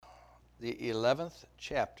the 11th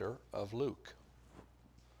chapter of Luke.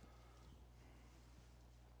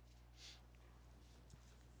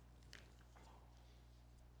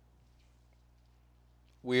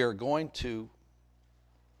 We are going to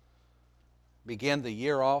begin the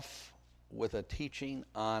year off with a teaching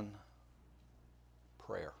on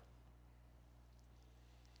prayer.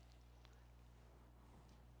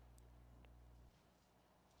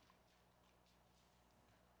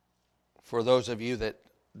 For those of you that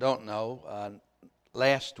don't know,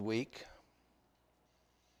 last week,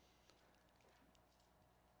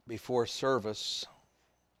 before service,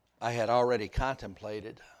 I had already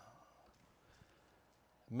contemplated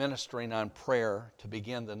ministering on prayer to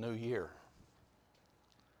begin the new year.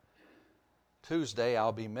 Tuesday,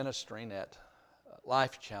 I'll be ministering at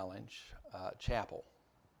Life Challenge Chapel.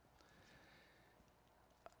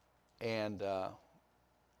 And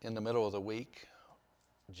in the middle of the week,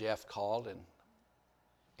 Jeff called and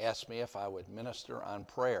asked me if I would minister on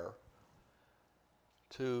prayer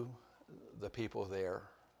to the people there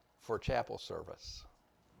for chapel service.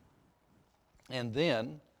 And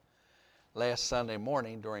then, last Sunday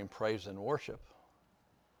morning during praise and worship,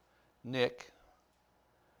 Nick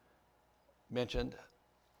mentioned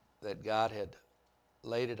that God had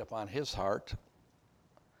laid it upon his heart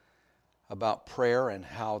about prayer and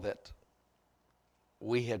how that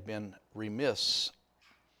we had been remiss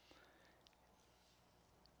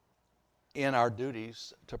in our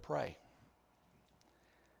duties to pray.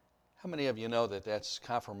 How many of you know that that's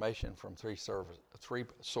confirmation from three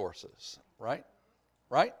sources, right?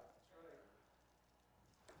 Right?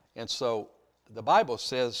 And so the Bible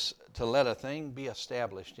says to let a thing be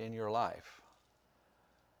established in your life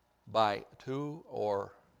by 2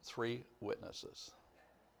 or 3 witnesses.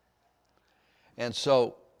 And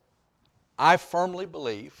so I firmly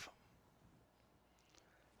believe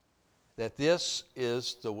that this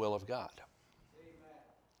is the will of God. Amen.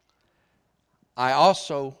 I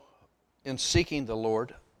also, in seeking the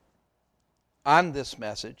Lord on this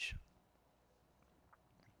message,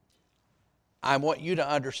 I want you to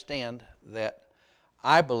understand that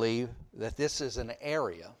I believe that this is an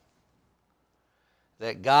area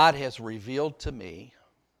that God has revealed to me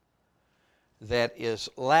that is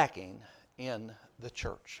lacking in the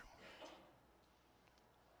church.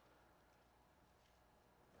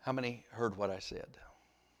 How many heard what I said?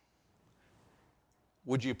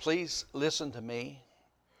 Would you please listen to me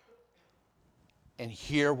and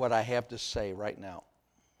hear what I have to say right now?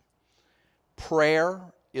 Prayer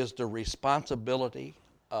is the responsibility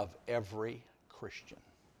of every Christian.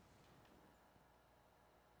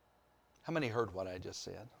 How many heard what I just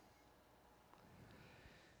said?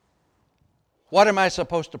 What am I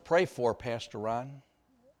supposed to pray for, Pastor Ron?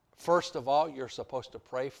 First of all, you're supposed to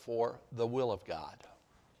pray for the will of God.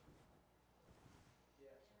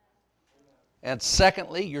 And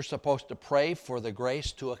secondly, you're supposed to pray for the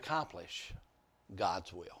grace to accomplish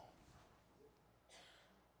God's will.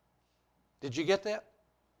 Did you get that?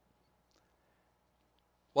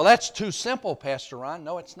 Well, that's too simple, Pastor Ron.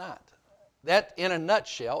 No, it's not. That, in a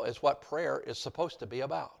nutshell, is what prayer is supposed to be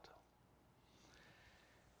about.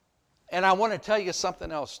 And I want to tell you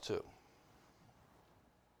something else, too.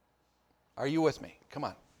 Are you with me? Come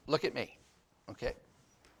on, look at me. Okay.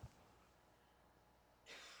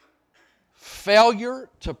 Failure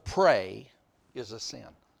to pray is a sin.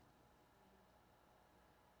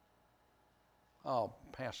 Oh,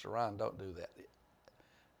 Pastor Ron, don't do that.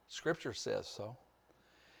 Scripture says so.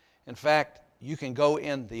 In fact, you can go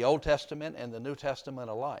in the Old Testament and the New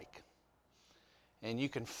Testament alike, and you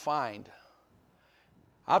can find,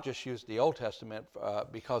 I'll just use the Old Testament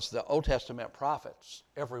because the Old Testament prophets,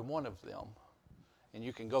 every one of them, and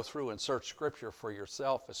you can go through and search Scripture for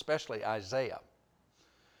yourself, especially Isaiah,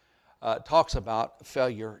 talks about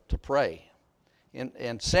failure to pray.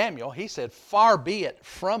 In Samuel, he said, "Far be it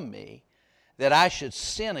from me that I should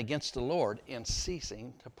sin against the Lord in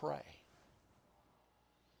ceasing to pray."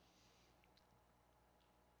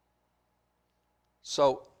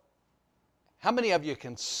 So, how many of you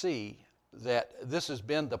can see that this has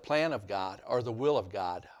been the plan of God or the will of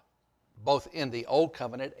God, both in the Old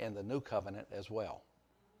Covenant and the New Covenant as well?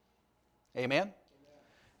 Amen? Amen.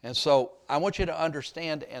 And so, I want you to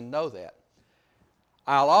understand and know that.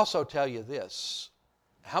 I'll also tell you this.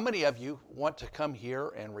 How many of you want to come here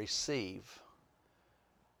and receive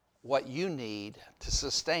what you need to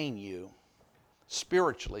sustain you,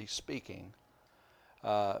 spiritually speaking,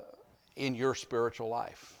 in your spiritual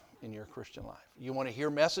life, in your Christian life? You want to hear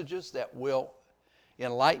messages that will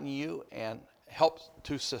enlighten you and help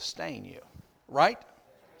to sustain you, right?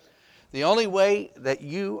 The only way that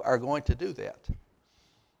you are going to do that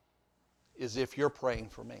is if you're praying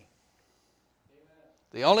for me.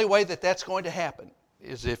 The only way that that's going to happen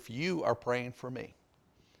is if you are praying for me.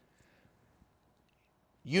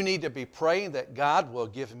 You need to be praying that God will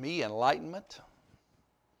give me enlightenment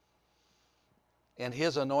and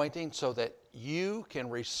His anointing so that you can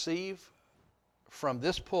receive from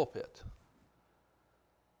this pulpit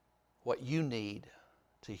what you need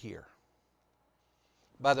to hear.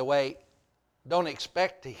 By the way, don't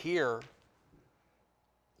expect to hear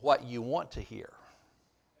what you want to hear.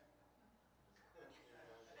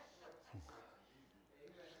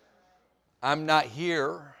 I'm not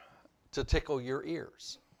here to tickle your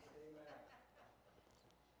ears.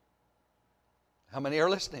 How many are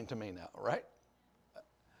listening to me now, right?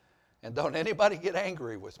 And don't anybody get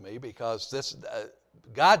angry with me because this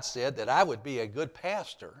God said that I would be a good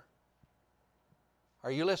pastor.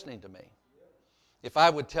 Are you listening to me? If I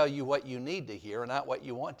would tell you what you need to hear and not what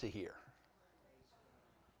you want to hear.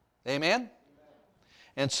 Amen?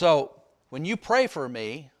 And so, when you pray for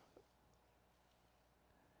me,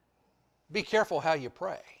 be careful how you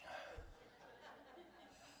pray.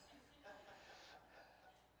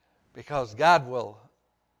 Because God will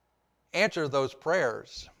answer those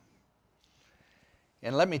prayers.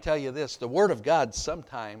 And let me tell you this, the Word of God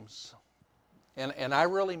sometimes, and I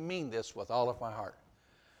really mean this with all of my heart,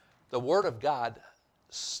 the Word of God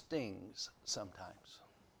stings sometimes.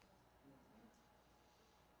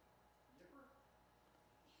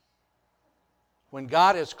 When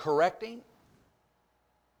God is correcting,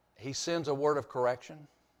 He sends a word of correction.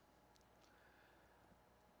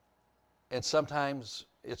 And sometimes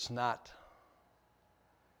it's not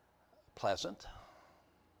pleasant,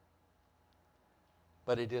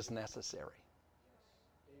 but it is necessary.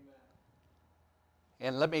 Amen.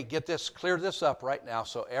 And let me clear this up right now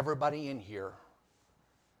so everybody in here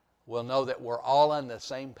will know that we're all on the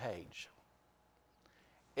same page.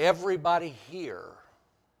 Everybody here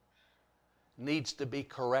needs to be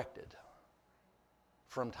corrected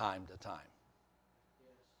from time to time.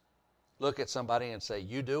 Look at somebody and say,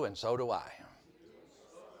 you do and so do I.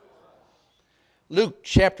 Luke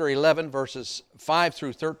chapter 11, verses 5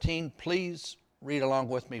 through 13. Please read along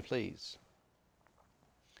with me, please.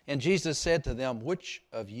 And Jesus said to them, which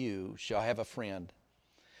of you shall have a friend,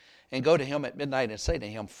 and go to him at midnight and say to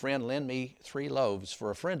him, friend, lend me 3 loaves,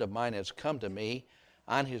 for a friend of mine has come to me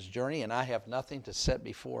on his journey, and I have nothing to set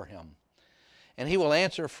before him. And he will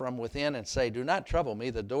answer from within and say, do not trouble me,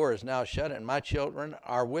 the door is now shut, and my children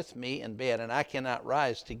are with me in bed, and I cannot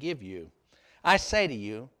rise to give you. I say to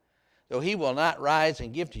you, though he will not rise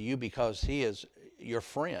and give to you because he is your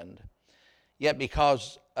friend, yet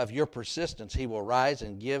because of your persistence he will rise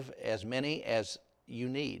and give as many as you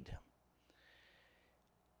need.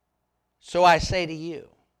 So I say to you,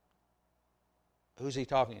 who's he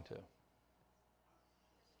talking to?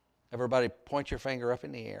 Everybody point your finger up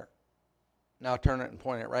in the air. Now turn it and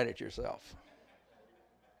point it right at yourself.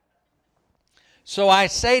 So I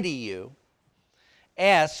say to you,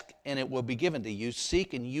 ask and it will be given to you.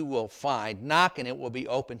 Seek and you will find. Knock and it will be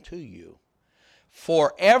open to you.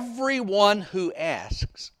 For everyone who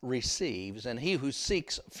asks receives, and he who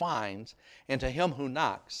seeks finds, and to him who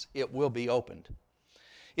knocks it will be opened.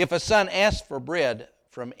 If a son asks for bread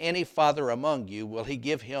from any father among you, will he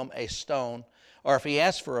give him a stone? Or if he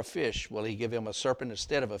asks for a fish, will he give him a serpent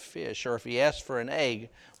instead of a fish? Or if he asks for an egg,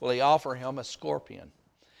 will he offer him a scorpion?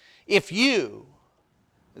 If you,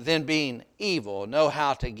 then being evil, know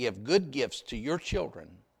how to give good gifts to your children,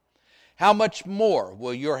 how much more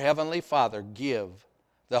will your heavenly Father give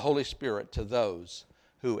the Holy Spirit to those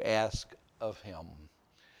who ask of him?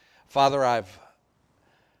 Father, I've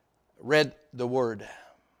read the word,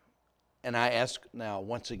 and I ask now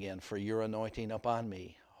once again for your anointing upon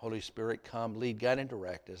me. Holy Spirit, come, lead, guide, and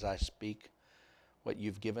direct as I speak what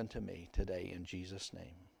you've given to me today in Jesus'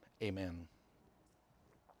 name. Amen.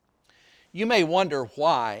 You may wonder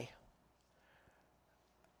why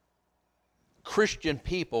Christian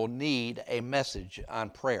people need a message on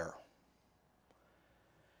prayer.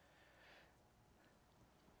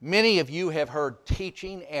 Many of you have heard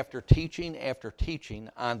teaching after teaching after teaching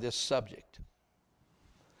on this subject.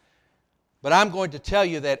 But I'm going to tell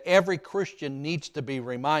you that every Christian needs to be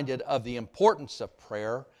reminded of the importance of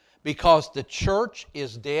prayer because the church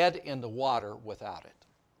is dead in the water without it.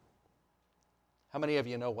 How many of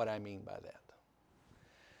you know what I mean by that?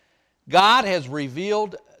 God has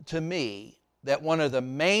revealed to me that one of the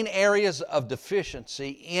main areas of deficiency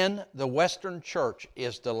in the Western church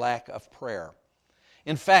is the lack of prayer.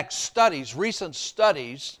 In fact, recent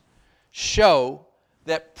studies show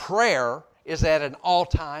that prayer is at an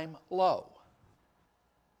all-time low.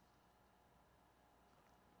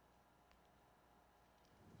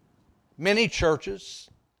 Many churches,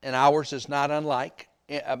 and ours is not unlike,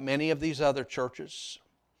 many of these other churches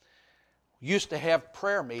used to have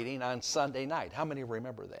prayer meeting on Sunday night. How many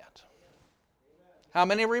remember that? How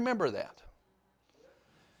many remember that?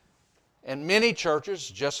 And many churches,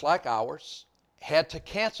 just like ours, had to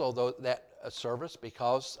cancel that service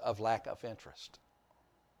because of lack of interest.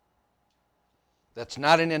 That's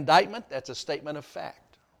not an indictment, that's a statement of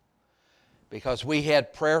fact. Because we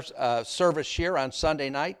had prayer service here on Sunday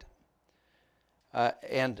night,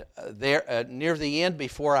 and there near the end,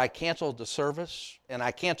 before I canceled the service, and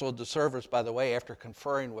I canceled the service, by the way, after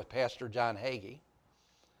conferring with Pastor John Hagee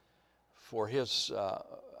for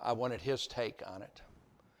I wanted his take on it.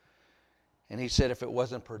 And he said if it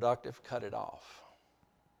wasn't productive, cut it off.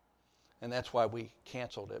 And that's why we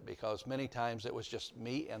canceled it, because many times it was just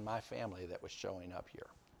me and my family that was showing up here.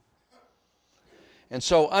 And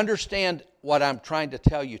so understand what I'm trying to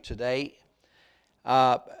tell you today.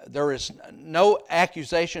 There is no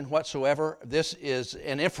accusation whatsoever. This is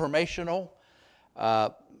an informational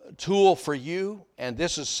tool for you, and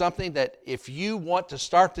this is something that if you want to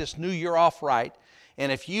start this new year off right,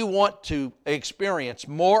 and if you want to experience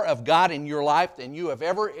more of God in your life than you have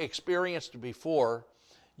ever experienced before,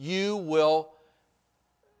 you will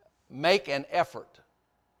make an effort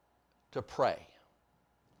to pray.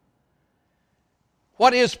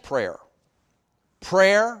 What is prayer?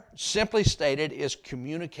 Prayer, simply stated, is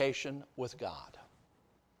communication with God.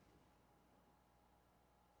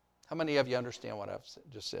 How many of you understand what I've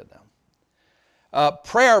just said now?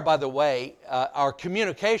 Prayer, by the way, our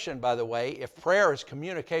communication, by the way, if prayer is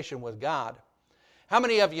communication with God, how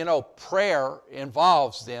many of you know prayer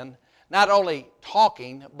involves then not only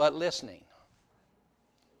talking, but listening?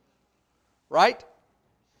 Right?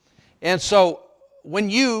 And so when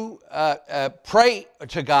you pray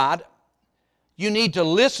to God, you need to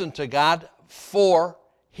listen to God for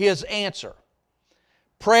His answer.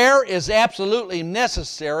 Prayer is absolutely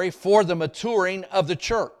necessary for the maturing of the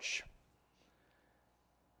church.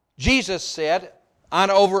 Jesus said,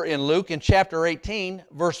 on over in Luke in chapter 18,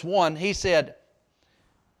 verse 1, He said,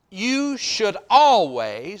 "You should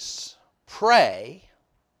always pray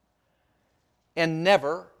and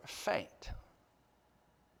never faint."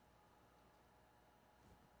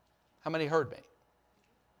 How many heard me?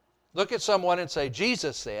 Look at someone and say,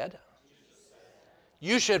 Jesus said,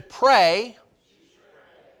 you should pray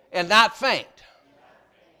and not faint.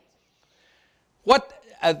 What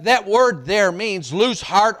that word there means, lose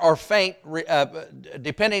heart or faint,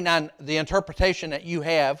 depending on the interpretation that you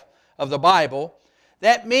have of the Bible.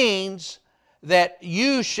 That means that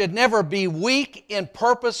you should never be weak in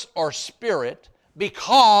purpose or spirit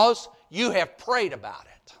because you have prayed about it.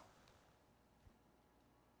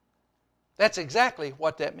 That's exactly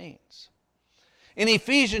what that means. In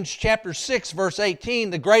Ephesians chapter 6, verse 18,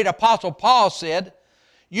 the great apostle Paul said,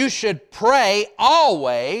 you should pray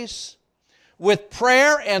always with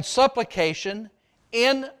prayer and supplication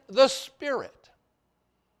in the Spirit.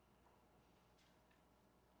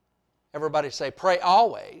 Everybody say, pray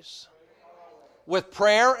always with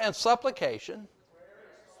prayer and supplication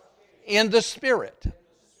in the Spirit.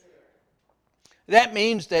 That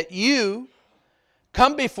means that you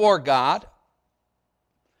come before God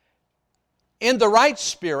in the right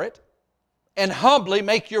spirit and humbly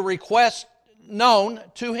make your request known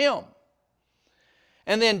to Him.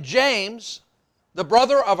 And then James, the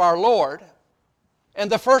brother of our Lord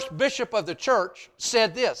and the first bishop of the church,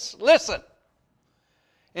 said this. Listen,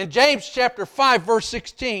 in James chapter 5, verse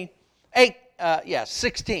 16,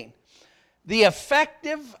 16, the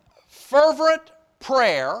effective, fervent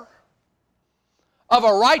prayer of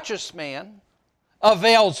a righteous man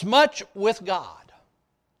avails much with God.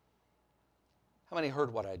 How many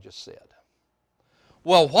heard what I just said?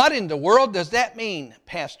 Well, what in the world does that mean,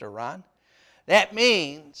 Pastor Ron? That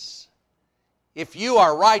means if you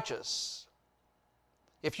are righteous,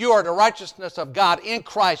 if you are the righteousness of God in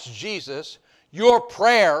Christ Jesus, your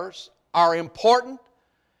prayers are important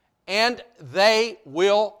and they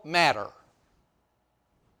will matter.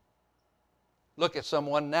 Look at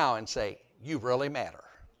someone now and say, you really matter.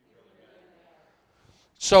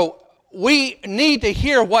 So we need to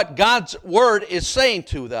hear what God's Word is saying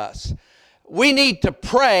to us. We need to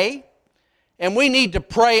pray, and we need to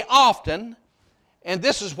pray often, and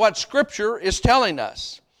this is what Scripture is telling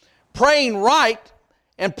us. Praying right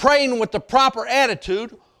and praying with the proper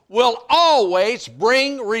attitude will always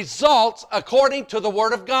bring results according to the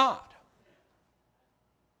Word of God.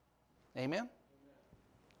 Amen?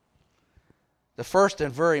 The first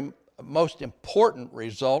and very most important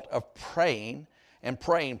result of praying and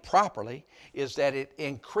praying properly is that it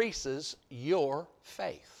increases your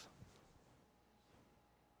faith.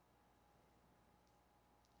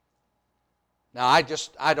 Now,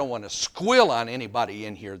 I don't want to squill on anybody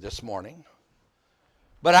in here this morning,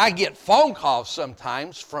 but I get phone calls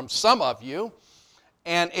sometimes from some of you,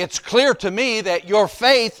 and it's clear to me that your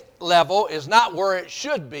faith level is not where it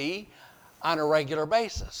should be on a regular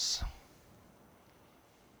basis.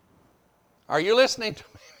 Are you listening to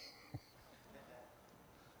me?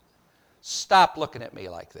 Stop looking at me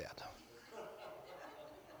like that.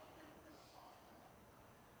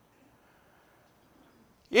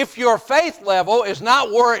 If your faith level is not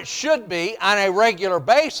where it should be on a regular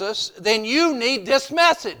basis, then you need this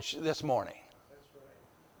message this morning.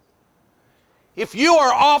 If you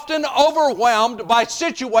are often overwhelmed by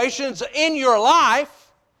situations in your life,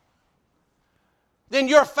 then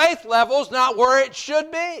your faith level is not where it should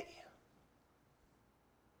be.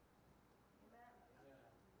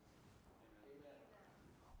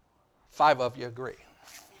 Five of you agree.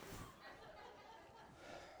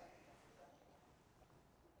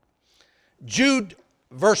 Jude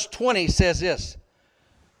verse 20 says this.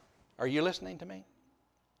 Are you listening to me?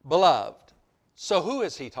 Beloved. So who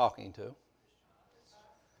is he talking to?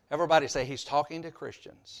 Everybody say he's talking to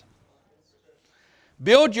Christians.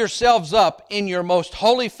 Build yourselves up in your most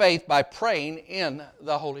holy faith by praying in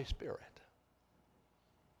the Holy Spirit.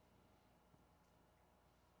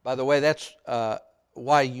 By the way, that's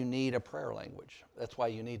why you need a prayer language. That's why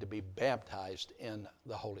you need to be baptized in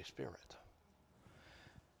the Holy Spirit.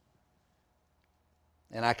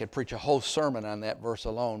 And I could preach a whole sermon on that verse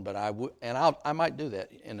alone, but I might do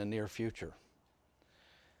that in the near future.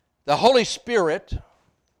 The Holy Spirit,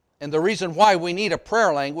 and the reason why we need a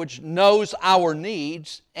prayer language, knows our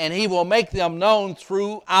needs, and He will make them known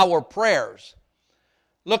through our prayers.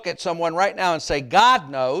 Look at someone right now and say, God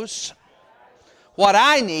knows what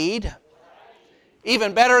I need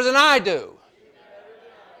even better than I do.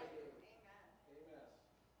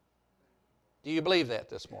 Do you believe that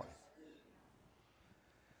this morning?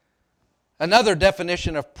 Another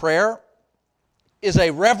definition of prayer is a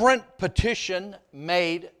reverent petition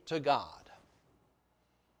made to God.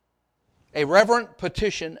 A reverent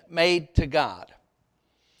petition made to God.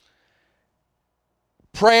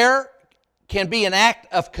 Prayer can be an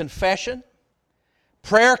act of confession.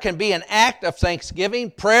 Prayer can be an act of thanksgiving.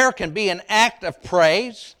 Prayer can be an act of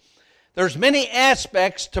praise. There's many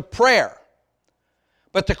aspects to prayer.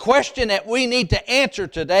 But the question that we need to answer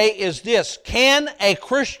today is this: can a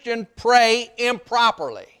Christian pray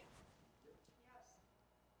improperly?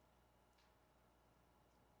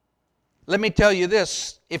 Let me tell you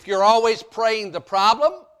this: if you're always praying the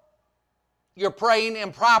problem, you're praying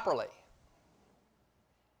improperly.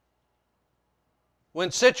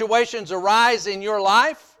 When situations arise in your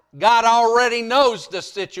life, God already knows the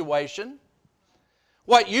situation.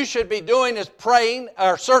 What you should be doing is praying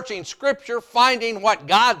or searching Scripture, finding what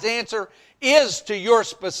God's answer is to your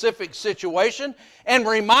specific situation, and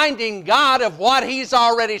reminding God of what He's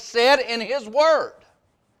already said in His Word.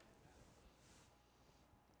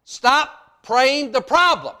 Stop praying the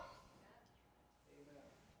problem.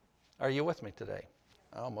 Are you with me today?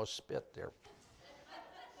 I almost spit there.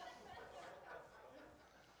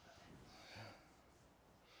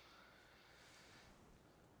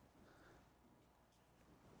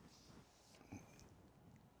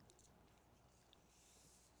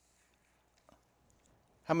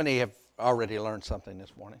 How many have already learned something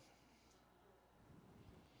this morning?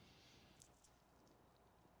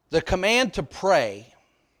 The command to pray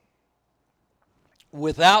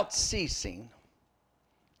without ceasing.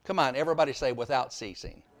 Come on, everybody say without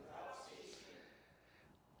ceasing.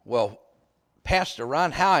 Well, Pastor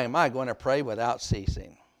Ron, how am I going to pray without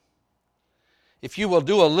ceasing? If you will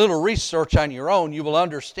do a little research on your own, you will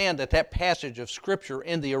understand that passage of Scripture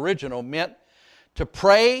in the original meant to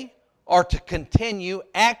pray or to continue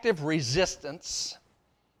active resistance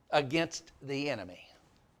against the enemy.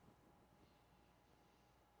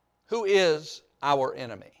 Who is our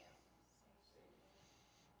enemy?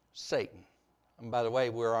 Satan. And by the way,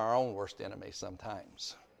 we're our own worst enemy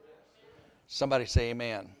sometimes. Somebody say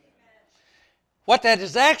amen. What that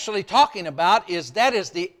is actually talking about is that is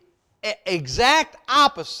the exact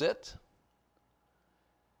opposite.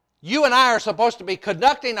 You and I are supposed to be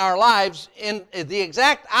conducting our lives in the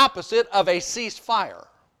exact opposite of a ceasefire.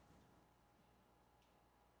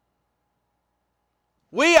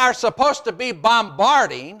 We are supposed to be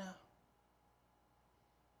bombarding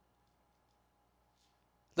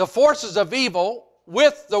the forces of evil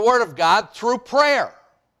with the Word of God through prayer.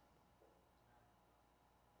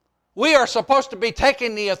 We are supposed to be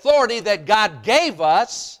taking the authority that God gave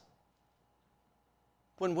us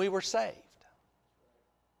when we were saved.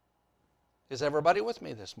 Is everybody with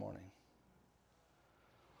me this morning?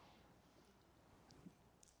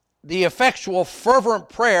 the effectual fervent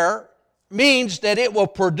prayer means that it will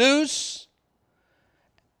produce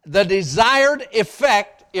the desired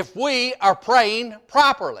effect if we are praying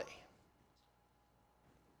properly.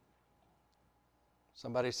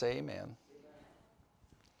 Somebody say amen.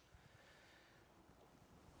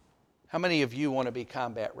 How many of you want to be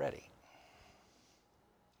combat ready?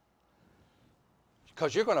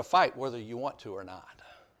 Because you're going to fight whether you want to or not.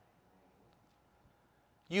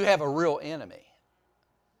 You have a real enemy.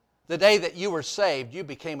 The day that you were saved, you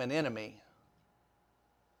became an enemy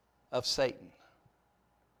of Satan.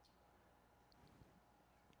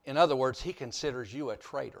 In other words, he considers you a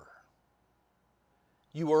traitor.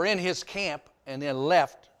 You were in his camp and then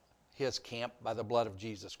left his camp by the blood of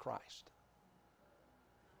Jesus Christ.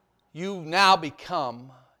 You now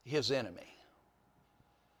become his enemy.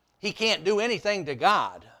 He can't do anything to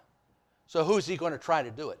God, so who's he going to try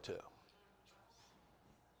to do it to?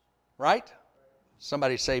 Right?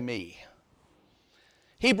 Somebody say me.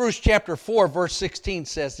 Hebrews chapter 4 verse 16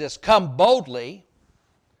 says this, "Come boldly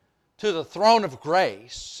to the throne of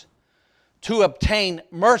grace to obtain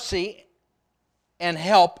mercy and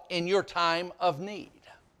help in your time of need."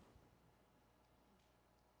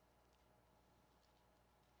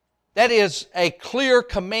 That is a clear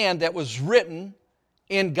command that was written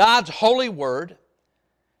in God's holy word,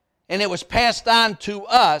 and it was passed on to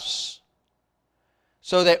us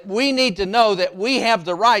so that we need to know that we have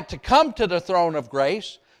the right to come to the throne of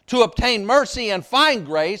grace to obtain mercy and find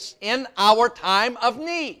grace in our time of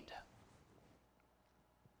need.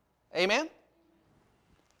 Amen?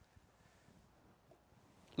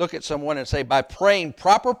 Look at someone and say, by praying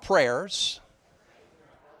proper prayers,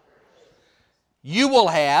 you will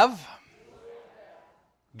have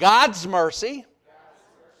God's mercy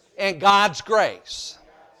and God's grace.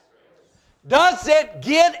 Does it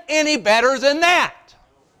get any better than that?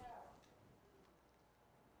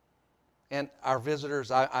 And our visitors,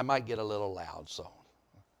 I might get a little loud, so.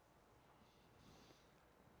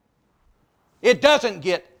 It doesn't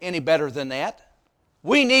get any better than that.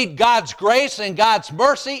 We need God's grace and God's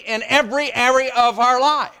mercy in every area of our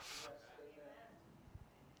life.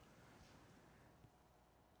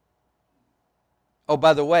 Oh,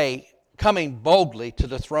 by the way, coming boldly to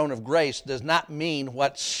the throne of grace does not mean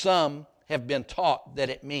what some have been taught that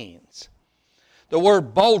it means. The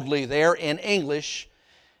word boldly there in English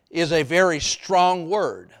is a very strong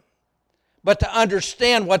word. But to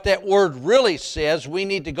understand what that word really says, we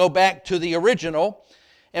need to go back to the original,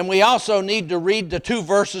 and we also need to read the two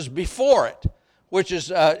verses before it, which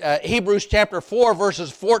is Hebrews chapter 4,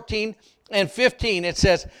 verses 14 and 15. It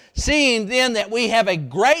says, "Seeing then that we have a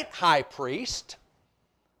great high priest,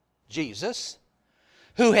 Jesus,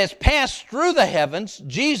 who has passed through the heavens,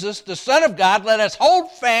 Jesus, the Son of God, let us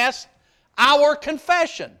hold fast our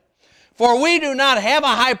confession. For we do not have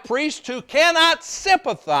a high priest who cannot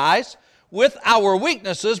sympathize with our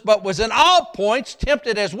weaknesses, but was in all points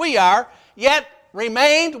tempted as we are, yet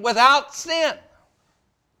remained without sin."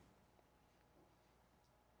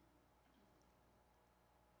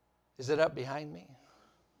 Is it up behind me?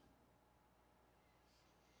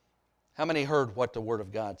 How many heard what the Word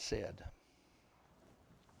of God said?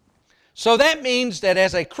 So that means that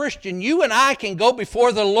as a Christian, you and I can go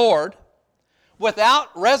before the Lord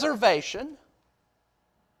without reservation.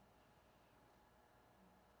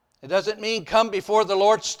 It doesn't mean come before the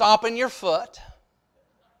Lord stomping your foot.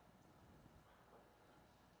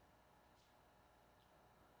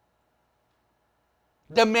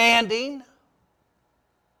 Demanding.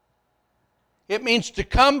 It means to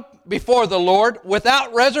come before the Lord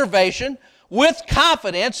without reservation, with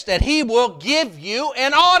confidence that He will give you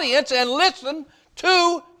an audience and listen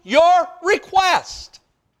to your request.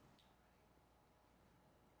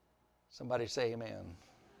 Somebody say amen.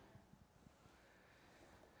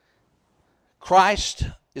 Christ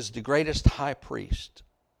is the greatest high priest.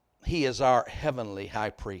 He is our heavenly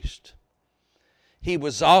high priest. He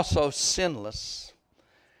was also sinless,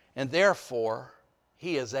 and therefore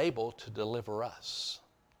He is able to deliver us.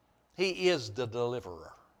 He is the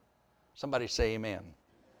deliverer. Somebody say amen.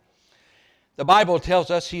 The Bible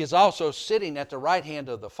tells us He is also sitting at the right hand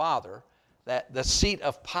of the Father, that the seat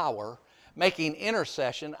of power, making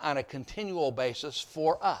intercession on a continual basis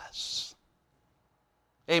for us.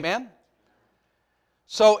 Amen?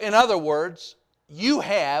 So, in other words, you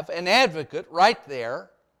have an advocate right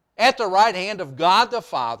there at the right hand of God the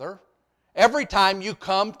Father every time you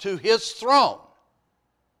come to His throne.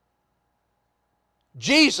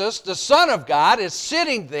 Jesus, the Son of God, is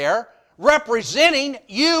sitting there representing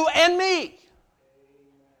you and me.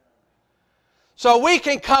 So we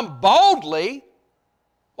can come boldly,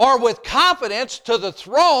 or with confidence to the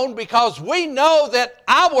throne because we know that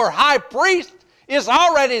our high priest is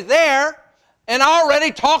already there and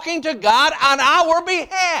already talking to God on our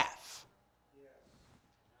behalf.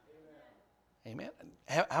 Amen.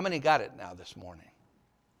 How many got it now this morning?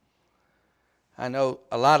 I know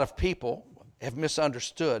a lot of people have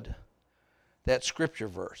misunderstood that scripture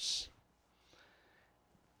verse.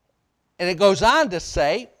 And it goes on to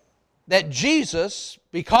say that Jesus,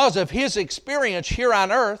 because of his experience here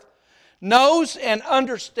on earth, knows and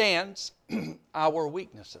understands our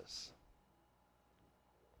weaknesses.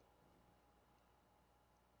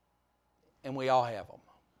 And we all have them.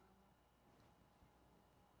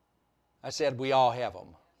 I said we all have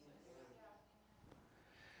them.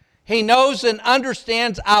 He knows and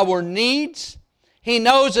understands our needs. He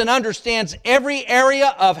knows and understands every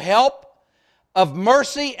area of help, of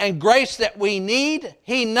mercy and grace that we need.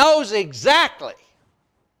 He knows exactly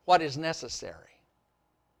what is necessary.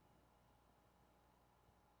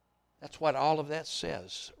 That's what all of that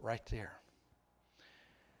says right there.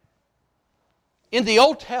 In the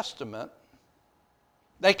Old Testament,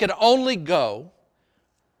 they could only go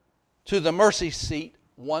to the mercy seat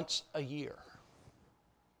once a year.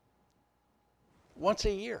 Once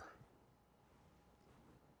a year.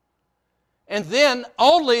 And then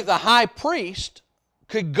only the high priest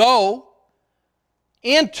could go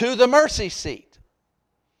into the mercy seat.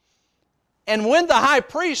 And when the high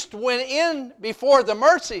priest went in before the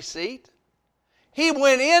mercy seat, he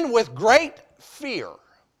went in with great fear.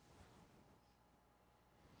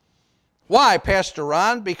 Why, Pastor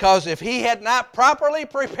Ron? Because if he had not properly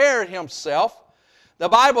prepared himself, the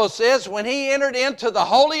Bible says when he entered into the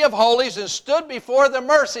Holy of Holies and stood before the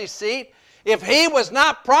mercy seat, if he was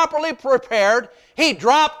not properly prepared, he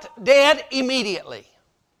dropped dead immediately.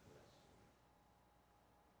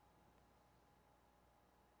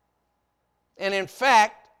 And in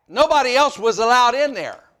fact, nobody else was allowed in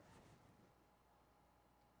there.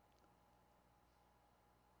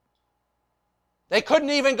 They couldn't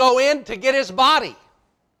even go in to get his body.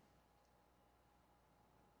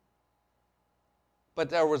 But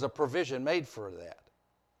there was a provision made for that.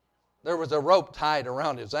 There was a rope tied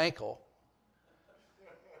around his ankle.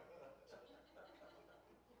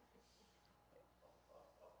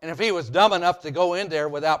 And if he was dumb enough to go in there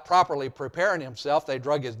without properly preparing himself, they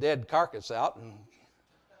drug his dead carcass out, and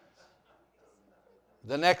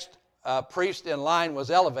the next priest in line was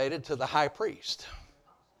elevated to the high priest.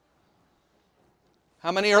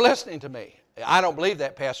 How many are listening to me? I don't believe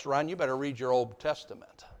that, Pastor Ron. You better read your Old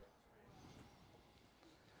Testament.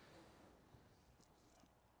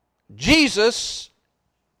 Jesus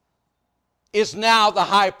is now the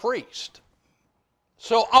high priest.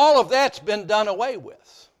 So all of that's been done away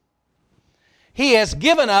with. He has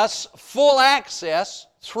given us full access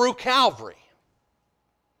through Calvary.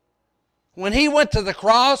 When he went to the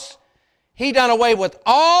cross, he done away with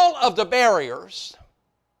all of the barriers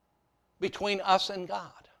between us and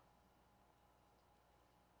God.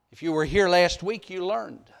 If you were here last week, you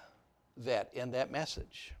learned that in that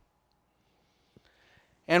message.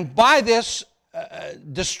 And by this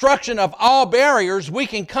destruction of all barriers, we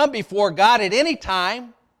can come before God at any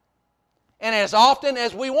time and as often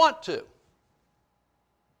as we want to.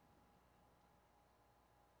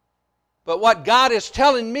 But what God is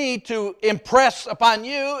telling me to impress upon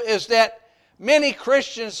you is that many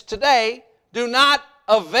Christians today do not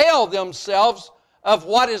avail themselves of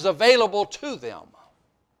what is available to them.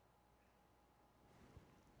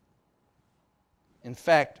 In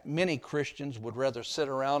fact, many Christians would rather sit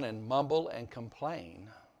around and mumble and complain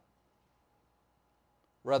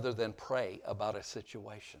rather than pray about a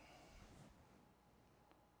situation.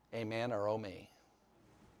 Amen or oh me.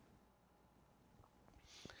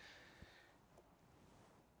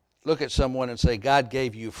 Look at someone and say, God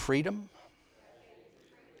gave you freedom.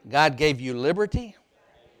 God gave you liberty.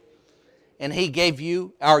 And He gave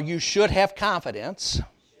you, or you should have confidence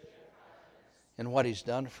in what He's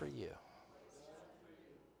done for you.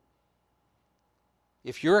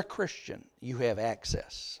 If you're a Christian, you have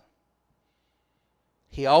access.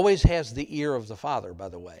 He always has the ear of the Father, by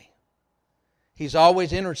the way. He's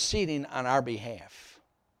always interceding on our behalf.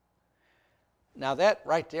 Now that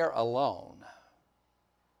right there alone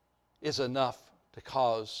is enough to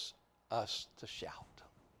cause us to shout.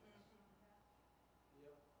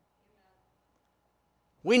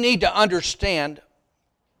 We need to understand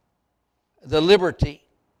the liberty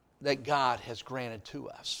that God has granted to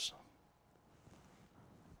us.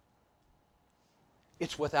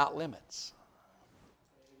 It's without limits.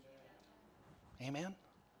 Amen?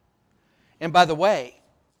 And by the way,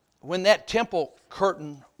 when that temple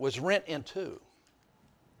curtain was rent in two,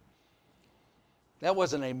 That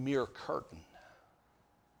wasn't a mere curtain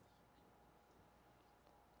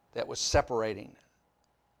that was separating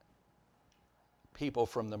people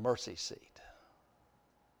from the mercy seat.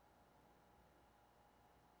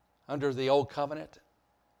 Under the old covenant,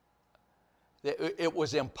 it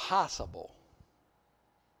was impossible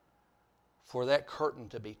for that curtain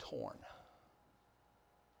to be torn.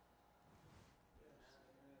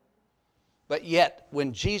 But yet,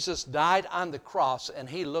 when Jesus died on the cross and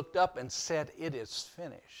he looked up and said, "It is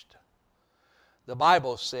finished," the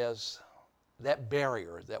Bible says that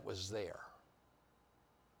barrier that was there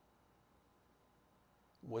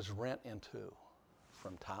was rent in two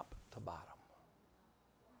from top to bottom.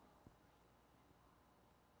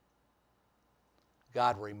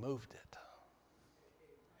 God removed it.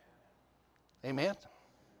 Amen?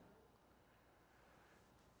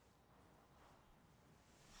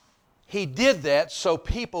 He did that so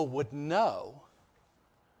people would know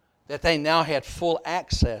that they now had full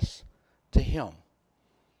access to Him.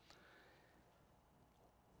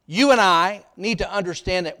 You and I need to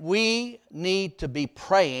understand that we need to be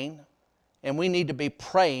praying, and we need to be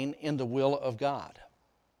praying in the will of God.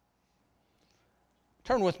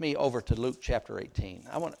 Turn with me over to Luke chapter 18.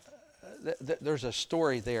 There's a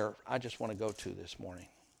story there I just want to go to this morning.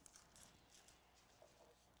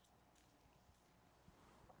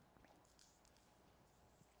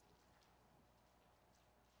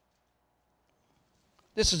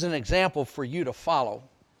 This is an example for you to follow.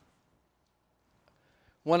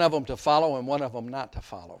 One of them to follow and one of them not to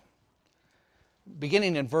follow.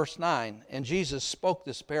 Beginning in verse 9, "And Jesus spoke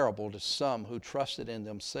this parable to some who trusted in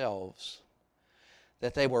themselves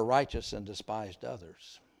that they were righteous and despised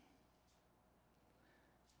others."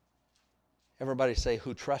 Everybody say,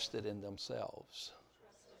 who trusted in themselves.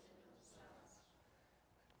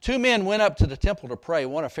 Two men went up to the temple to pray,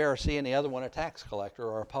 one a Pharisee and the other one a tax collector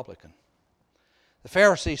or a publican. The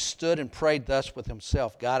Pharisee stood and prayed thus with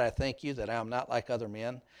himself, "God, I thank you that I am not like other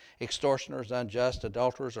men, extortioners, unjust,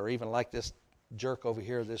 adulterers, or even like this jerk over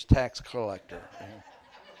here, this tax collector.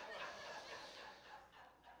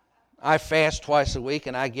 I fast twice a week,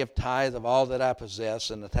 and I give tithe of all that I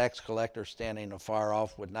possess." And the tax collector, standing afar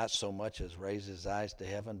off, would not so much as raise his eyes to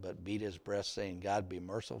heaven, but beat his breast, saying, "God, be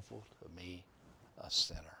merciful to me, a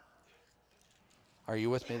sinner." Are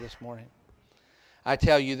you with me this morning? I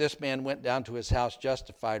tell you, this man went down to his house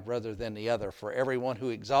justified rather than the other. For everyone who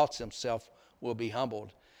exalts himself will be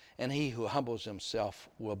humbled, and he who humbles himself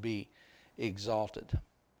will be exalted.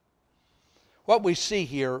 What we see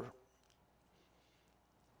here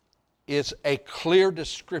is a clear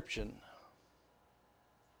description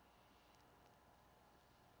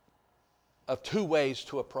of two ways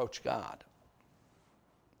to approach God.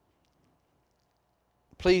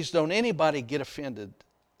 Please don't anybody get offended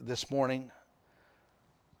this morning,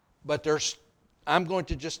 but I'm going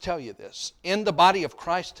to just tell you this. In the body of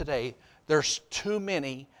Christ today, there's too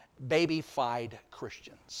many baby-fied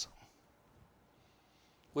Christians.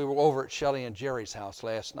 We were over at Shelley and Jerry's house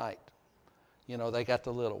last night. You know, they got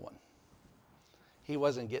the little one. He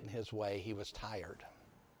wasn't getting his way. He was tired.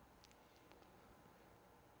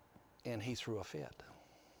 And he threw a fit.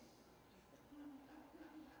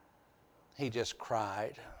 He just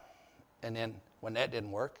cried. And then when that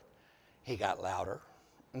didn't work, he got louder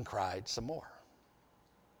and cried some more.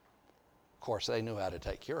 Of course, they knew how to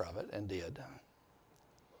take care of it and did.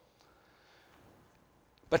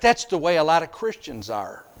 But that's the way a lot of Christians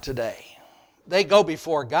are today. They go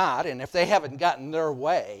before God, and if they haven't gotten their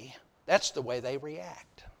way, that's the way they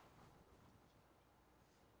react.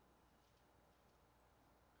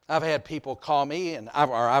 I've had people call me, or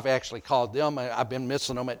I've actually called them. I've been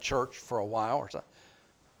missing them at church for a while. Or so.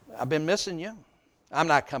 I've been missing you. I'm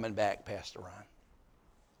not coming back, Pastor Ron.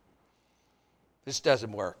 This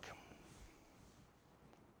doesn't work.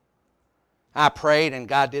 I prayed and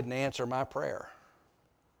God didn't answer my prayer.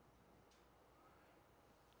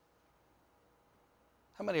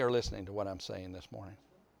 How many are listening to what I'm saying this morning?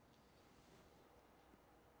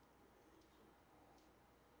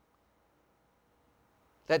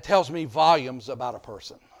 That tells me volumes about a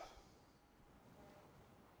person.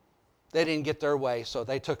 They didn't get their way, so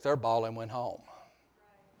they took their ball and went home.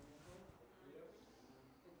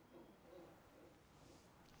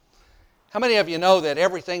 How many of you know that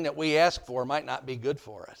everything that we ask for might not be good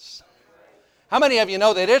for us? How many of you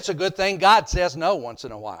know that it's a good thing God says no once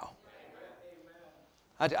in a while?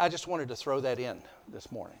 I just wanted to throw that in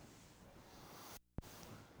this morning.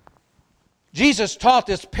 Jesus taught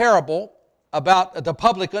this parable about the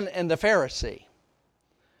publican and the Pharisee.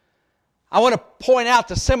 I want to point out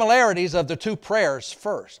the similarities of the two prayers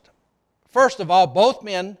first. First of all, both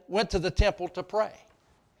men went to the temple to pray.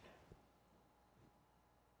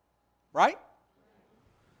 Right?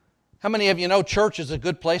 How many of you know church is a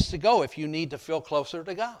good place to go if you need to feel closer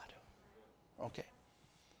to God? Okay.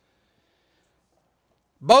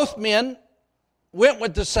 Both men went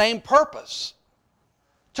with the same purpose,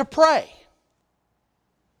 to pray.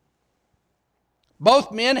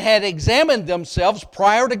 Both men had examined themselves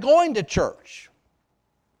prior to going to church,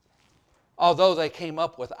 although they came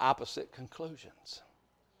up with opposite conclusions.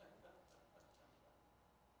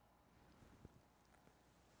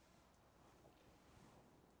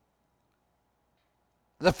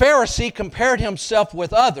 The Pharisee compared himself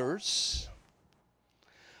with others,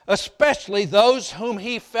 especially those whom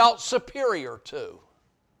he felt superior to.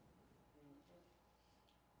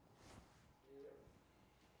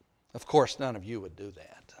 Of course, none of you would do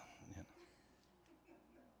that.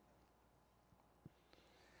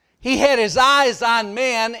 He had his eyes on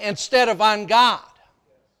man instead of on God.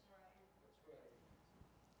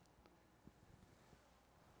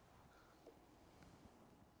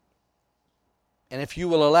 And if you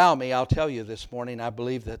will allow me, I'll tell you this morning, I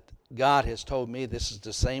believe that God has told me this is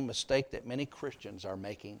the same mistake that many Christians are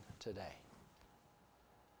making today.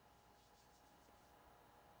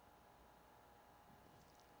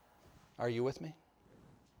 Are you with me?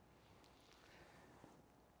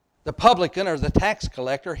 The publican or the tax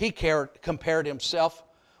collector, he compared himself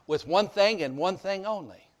with one thing and one thing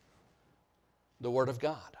only, the Word of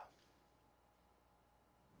God.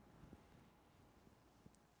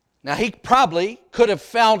 Now, he probably could have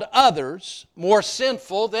found others more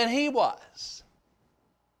sinful than he was.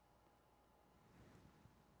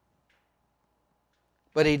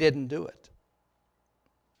 But he didn't do it.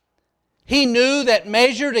 He knew that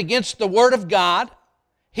measured against the Word of God,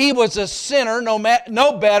 he was a sinner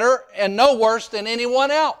no better and no worse than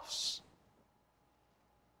anyone else.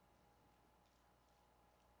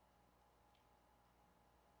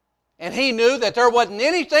 And he knew that there wasn't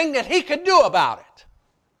anything that he could do about it.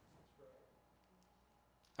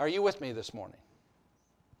 Are you with me this morning?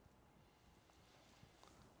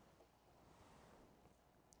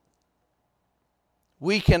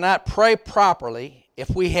 We cannot pray properly if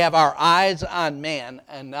we have our eyes on man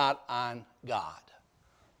and not on God.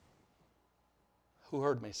 Who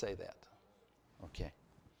heard me say that? Okay.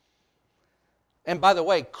 And by the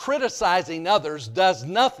way, criticizing others does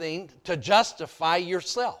nothing to justify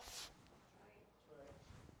yourself.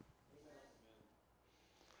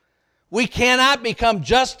 We cannot become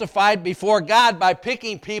justified before God by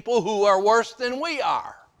picking people who are worse than we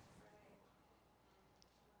are.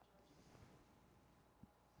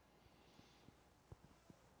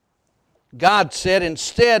 God said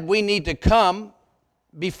instead we need to come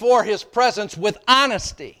before His presence with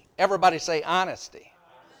honesty. Everybody say honesty.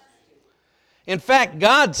 In fact,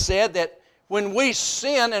 God said that when we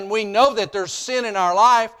sin and we know that there's sin in our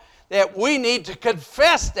life, that we need to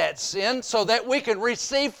confess that sin so that we can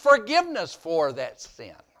receive forgiveness for that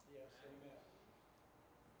sin.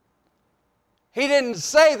 He didn't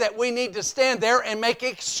say that we need to stand there and make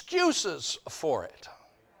excuses for it.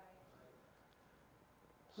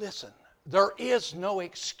 Listen, there is no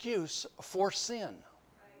excuse for sin.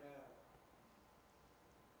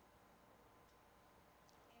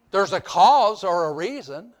 There's a cause or a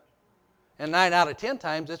reason, and 9 out of 10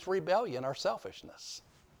 times it's rebellion or selfishness.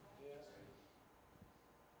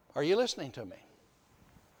 Are you listening to me?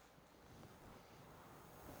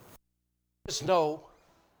 There's no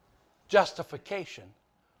justification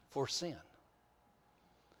for sin.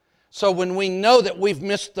 So when we know that we've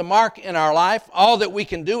missed the mark in our life, all that we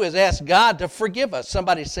can do is ask God to forgive us.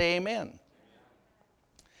 Somebody say amen.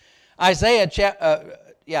 Isaiah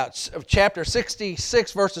chapter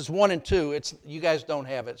 66, verses 1 and 2. You guys don't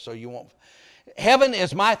have it, so you won't. Heaven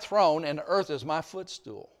is my throne and earth is my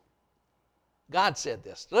footstool. God said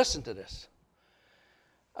this. Listen to this.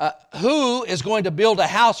 Who is going to build a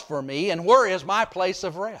house for me, and where is my place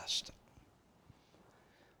of rest?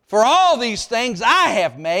 For all these things I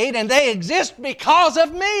have made, and they exist because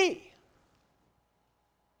of me.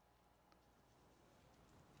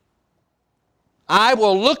 I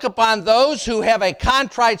will look upon those who have a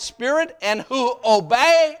contrite spirit and who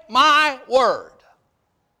obey my word.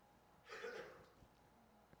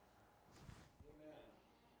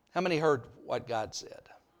 How many heard what God said?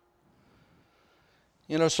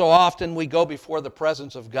 You know, so often we go before the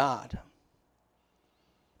presence of God.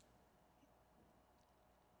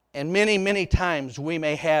 And many, many times we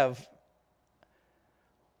may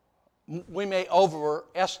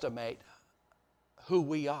overestimate who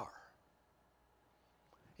we are.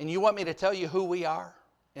 And you want me to tell you who we are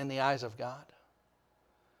in the eyes of God?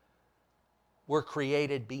 We're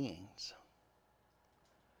created beings.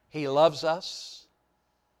 He loves us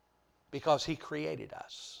because He created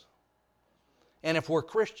us. And if we're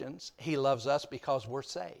Christians, He loves us because we're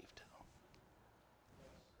saved.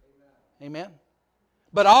 Amen?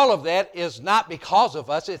 But all of that is not because of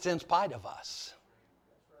us, it's in spite of us.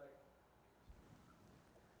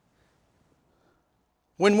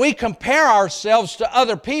 When we compare ourselves to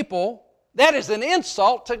other people, that is an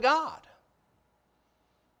insult to God.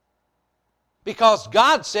 Because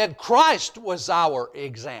God said Christ was our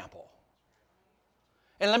example.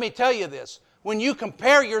 And let me tell you this, when you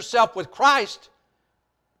compare yourself with Christ,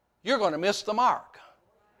 you're going to miss the mark.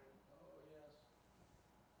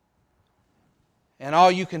 And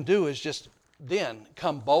all you can do is just then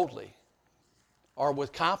come boldly or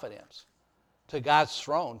with confidence to God's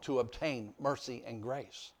throne to obtain mercy and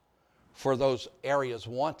grace for those areas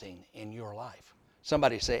wanting in your life.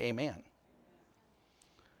 Somebody say amen.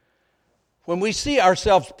 When we see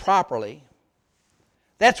ourselves properly,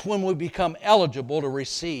 that's when we become eligible to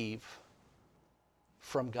receive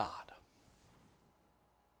from God.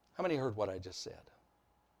 How many heard what I just said?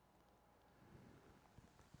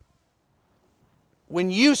 When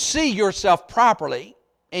you see yourself properly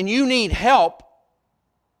and you need help,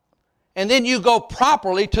 and then you go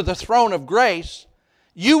properly to the throne of grace,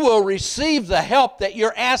 you will receive the help that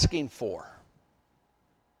you're asking for.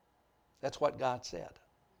 That's what God said.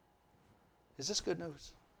 Is this good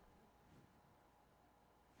news?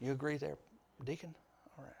 You agree there, Deacon?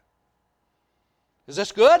 All right. Is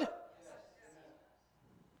this good?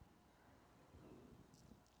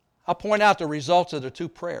 I'll point out the results of the two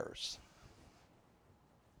prayers.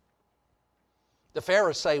 The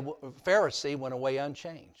Pharisee went away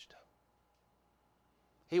unchanged.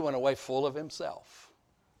 He went away full of himself.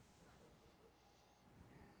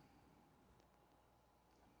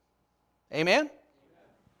 Amen?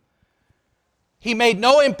 He made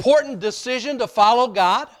no important decision to follow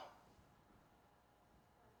God.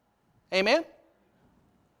 Amen?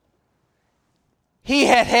 He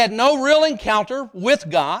had had no real encounter with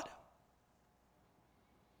God.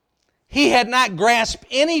 He had not grasped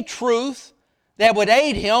any truth that would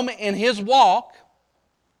aid him in his walk.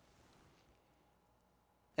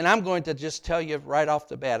 And I'm going to just tell you right off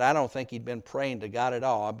the bat, I don't think he'd been praying to God at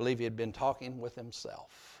all. I believe he had been talking with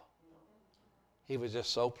himself. He was just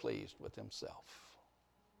so pleased with himself.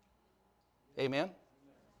 Amen?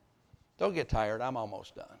 Don't get tired. I'm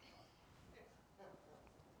almost done.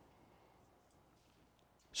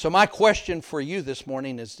 So my question for you this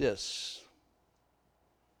morning is this.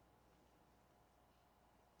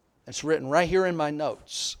 It's written right here in my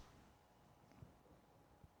notes.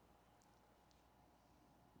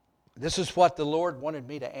 This is what the Lord wanted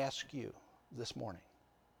me to ask you this morning.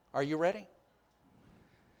 Are you ready?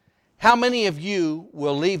 How many of you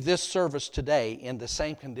will leave this service today in the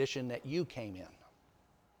same condition that you came in?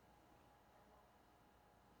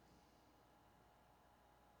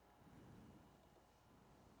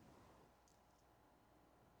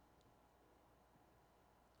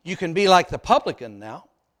 You can be like the publican now,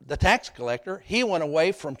 the tax collector. He went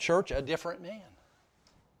away from church a different man.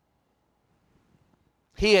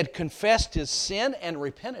 He had confessed his sin and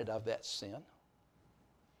repented of that sin.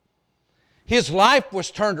 His life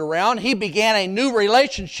was turned around. He began a new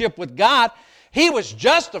relationship with God. He was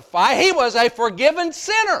justified. He was a forgiven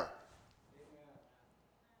sinner.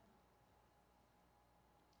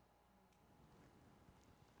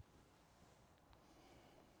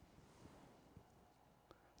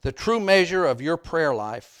 The true measure of your prayer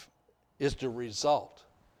life is the result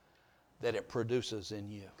that it produces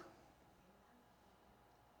in you.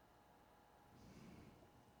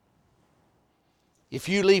 If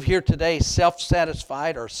you leave here today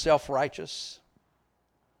self-satisfied or self-righteous,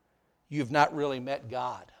 you've not really met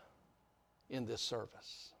God in this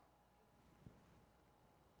service.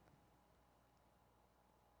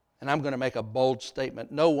 And I'm going to make a bold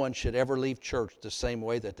statement. No one should ever leave church the same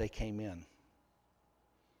way that they came in.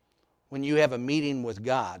 When you have a meeting with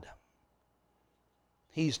God,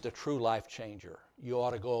 He's the true life changer. You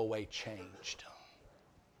ought to go away changed.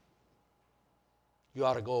 You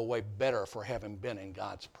ought to go away better for having been in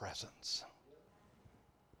God's presence.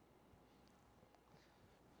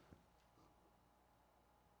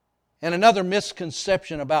 And another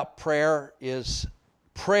misconception about prayer is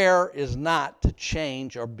not to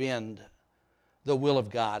change or bend the will of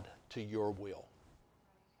God to your will.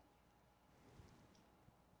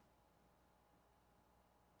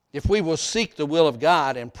 If we will seek the will of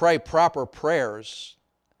God and pray proper prayers,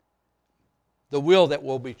 the will that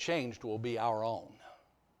will be changed will be our own.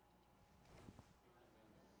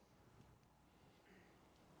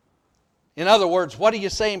 In other words, what are you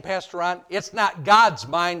saying, Pastor Ron? It's not God's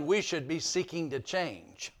mind we should be seeking to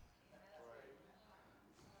change.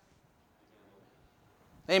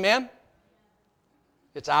 Amen?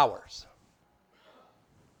 It's ours.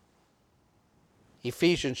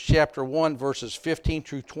 Ephesians chapter 1, verses 15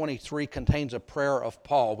 through 23 contains a prayer of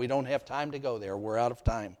Paul. We don't have time to go there. We're out of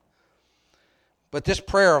time. But this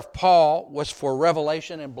prayer of Paul was for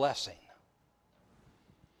revelation and blessing.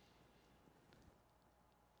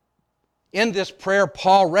 In this prayer,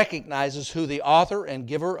 Paul recognizes who the author and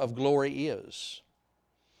giver of glory is.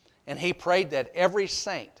 And he prayed that every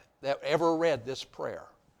saint that ever read this prayer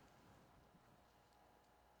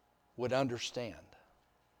would understand.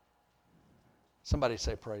 Somebody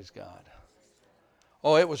say, praise God.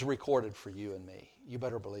 Oh, it was recorded for you and me. You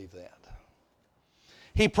better believe that.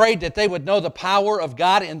 He prayed that they would know the power of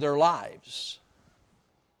God in their lives.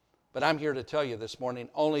 But I'm here to tell you this morning,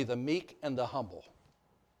 only the meek and the humble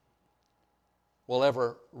will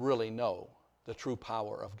ever really know the true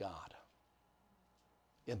power of God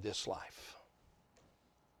in this life.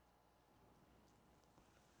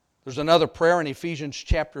 There's another prayer in Ephesians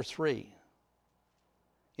chapter 3.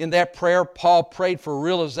 In that prayer, Paul prayed for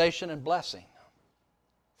realization and blessing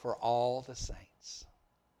for all the saints.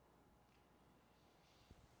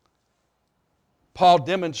 Paul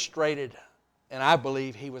demonstrated, and I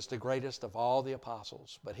believe he was the greatest of all the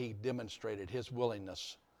apostles, but he demonstrated his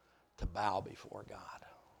willingness to bow before God.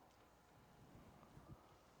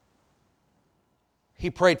 He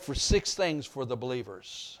prayed for 6 things for the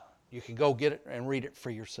believers. You can go get it and read it for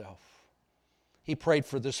yourself. He prayed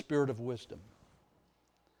for the spirit of wisdom.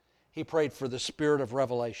 He prayed for the spirit of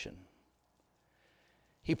revelation.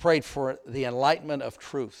 He prayed for the enlightenment of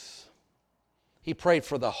truth. He prayed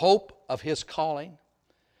for the hope of his calling.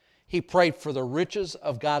 He prayed for the riches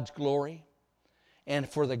of God's glory and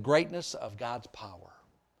for the greatness of God's power.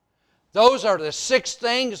 Those are the 6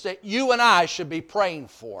 things that you and I should be praying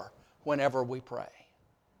for whenever we pray.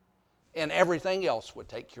 And everything else would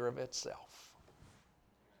take care of itself.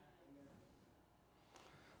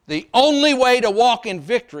 The only way to walk in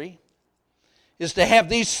victory is to have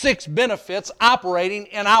these 6 benefits operating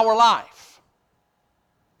in our life.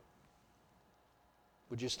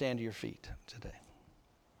 Would you stand to your feet today?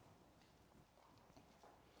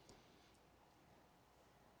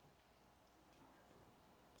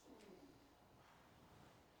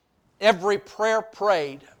 Every prayer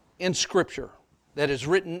prayed in Scripture, that is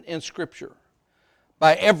written in Scripture,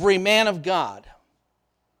 by every man of God,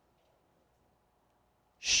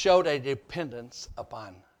 showed a dependence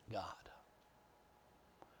upon God.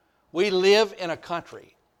 We live in a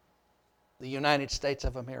country, the United States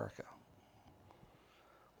of America.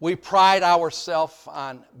 We pride ourselves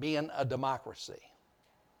on being a democracy.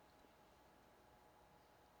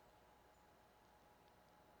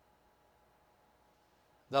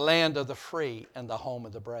 The land of the free and the home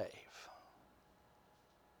of the brave.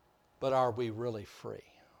 But are we really free?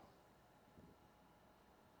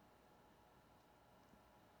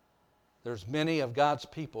 There's many of God's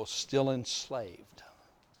people still enslaved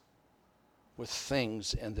with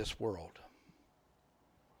things in this world.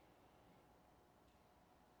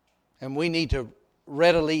 And we need to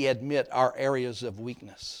readily admit our areas of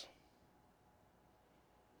weakness.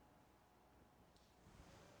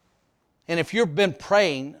 And if you've been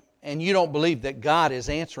praying and you don't believe that God is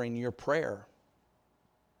answering your prayer,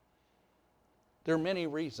 there are many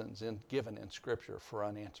reasons given in Scripture for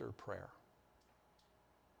unanswered prayer.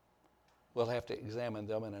 We'll have to examine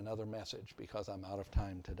them in another message because I'm out of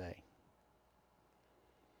time today.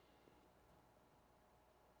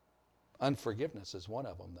 Unforgiveness is one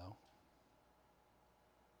of them, though.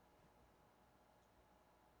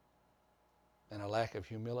 And a lack of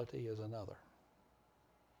humility is another.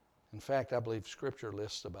 In fact, I believe Scripture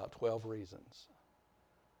lists about 12 reasons,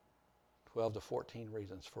 12 to 14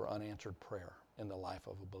 reasons for unanswered prayer in the life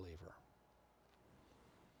of a believer.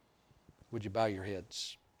 Would you bow your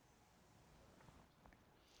heads?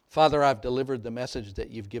 Father, I've delivered the message that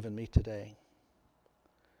you've given me today.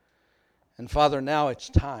 And Father, now it's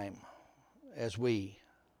time as we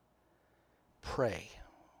pray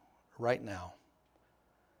right now.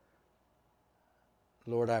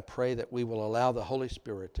 Lord, I pray that we will allow the Holy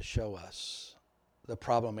Spirit to show us the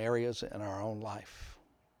problem areas in our own life.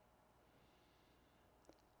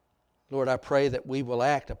 Lord, I pray that we will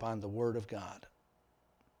act upon the Word of God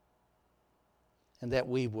and that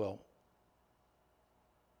we will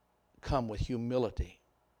come with humility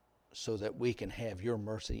so that we can have your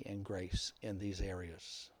mercy and grace in these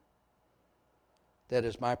areas. That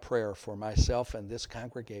is my prayer for myself and this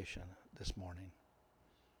congregation this morning.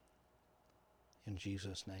 In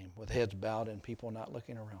Jesus' name, with heads bowed and people not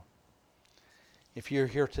looking around. If you're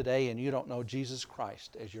here today and you don't know Jesus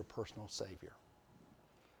Christ as your personal Savior,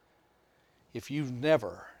 if you've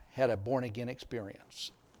never had a born-again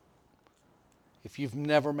experience, If you've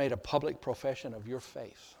never made a public profession of your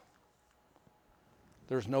faith,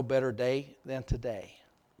 there's no better day than today.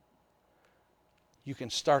 You can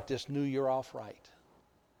start this new year off right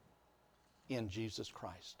in Jesus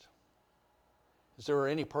Christ. Is there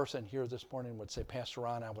any person here this morning who would say, Pastor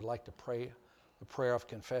Ron, I would like to pray a prayer of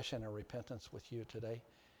confession and repentance with you today?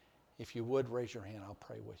 If you would, raise your hand. I'll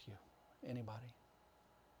pray with you. Anybody?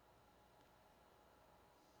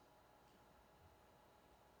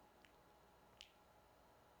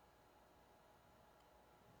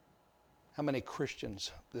 How many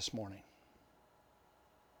Christians this morning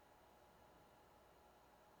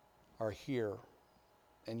are here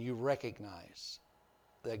and you recognize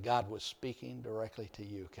that God was speaking directly to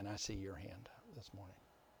you? Can I see your hand this morning?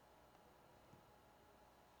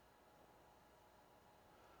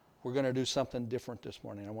 We're going to do something different this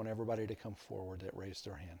morning. I want everybody to come forward that raised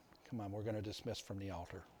their hand. Come on, we're going to dismiss from the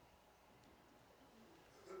altar.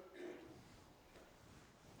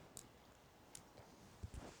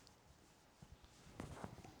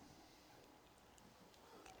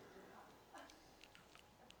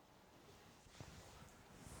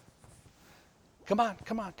 Come on,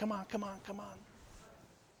 come on, come on, come on, come on.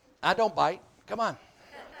 I don't bite. Come on.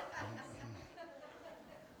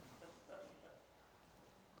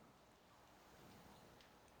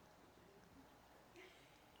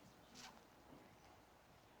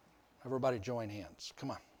 Everybody join hands.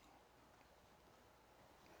 Come on.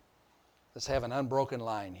 Let's have an unbroken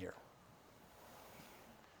line here.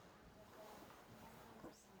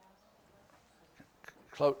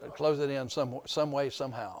 Close it in some way,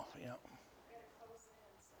 somehow. Yeah.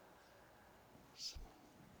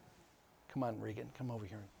 Come on, Regan. Come over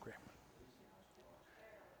here and grab me.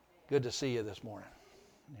 Good to see you this morning.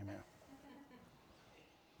 Amen.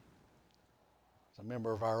 As a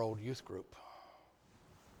member of our old youth group,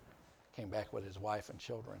 came back with his wife and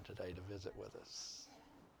children today to visit with us.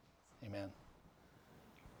 Amen.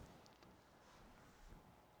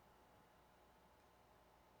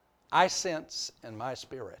 I sense in my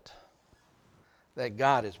spirit that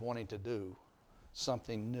God is wanting to do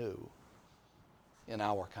something new in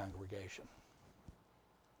our congregation,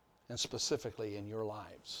 and specifically in your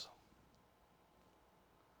lives.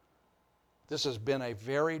 This has been a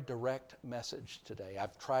very direct message today.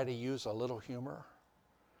 I've tried to use a little humor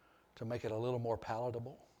to make it a little more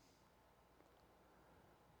palatable,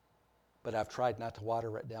 but I've tried not to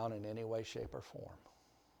water it down in any way, shape, or form,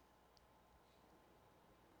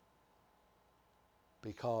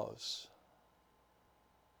 because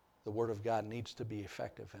the Word of God needs to be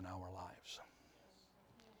effective in our lives.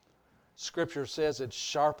 Scripture says it's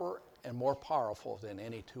sharper and more powerful than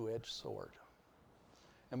any two-edged sword.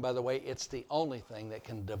 And by the way, it's the only thing that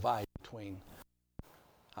can divide between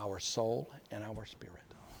our soul and our spirit.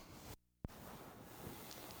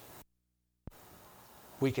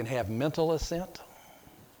 We can have mental assent,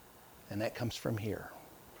 and that comes from here.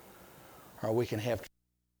 Or we can have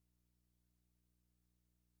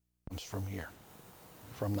comes from here,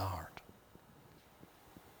 from the heart.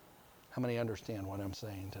 How many understand what I'm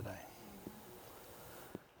saying today?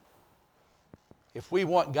 If we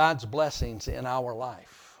want God's blessings in our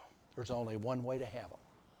life, there's only one way to have them.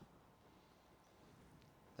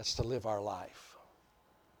 That's to live our life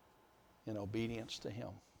in obedience to Him.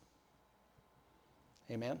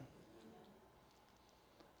 Amen?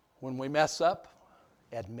 When we mess up,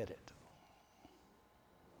 admit it.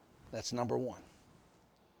 That's number one.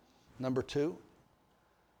 Number two,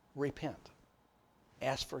 repent.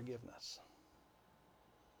 Ask forgiveness.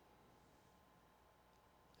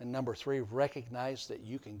 And number three, recognize that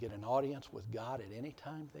you can get an audience with God at any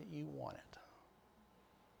time that you want it,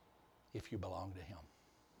 if you belong to Him.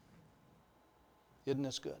 Isn't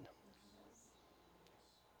this good?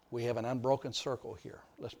 We have an unbroken circle here.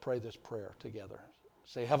 Let's pray this prayer together.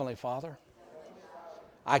 Say, Heavenly Father,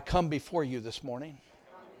 I come before you this morning.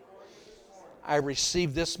 I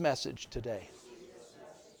receive this message today.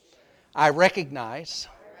 I recognize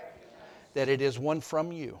that it is one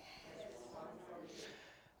from you.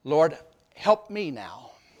 Lord, help me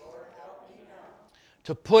now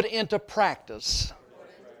to put into practice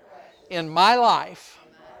in my life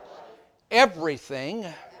everything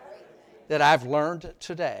that I've learned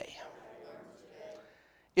today.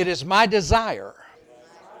 It is my desire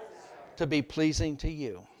to be pleasing to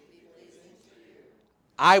you.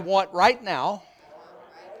 I want right now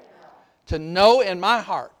to know in my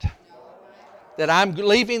heart that I'm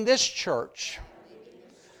leaving this church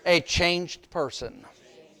a changed person.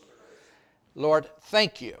 Lord,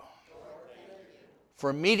 thank you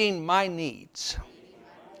for meeting my needs.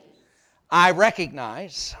 I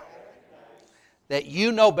recognize that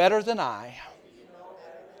you know better than I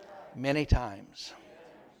many times.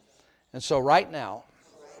 And so right now,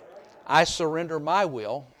 I surrender my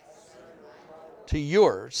will to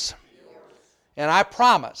yours, and I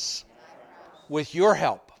promise, with your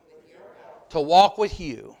help, to walk with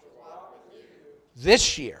you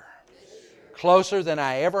this year closer than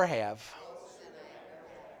I ever have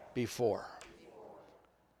before.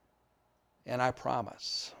 And I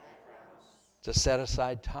promise to set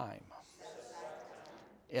aside time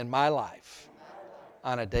in my life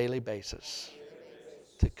on a daily basis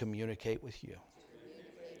to communicate with you.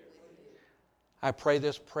 I pray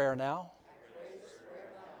this prayer now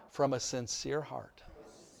from a sincere heart.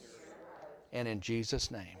 And in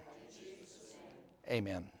Jesus' name,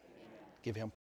 amen. Give him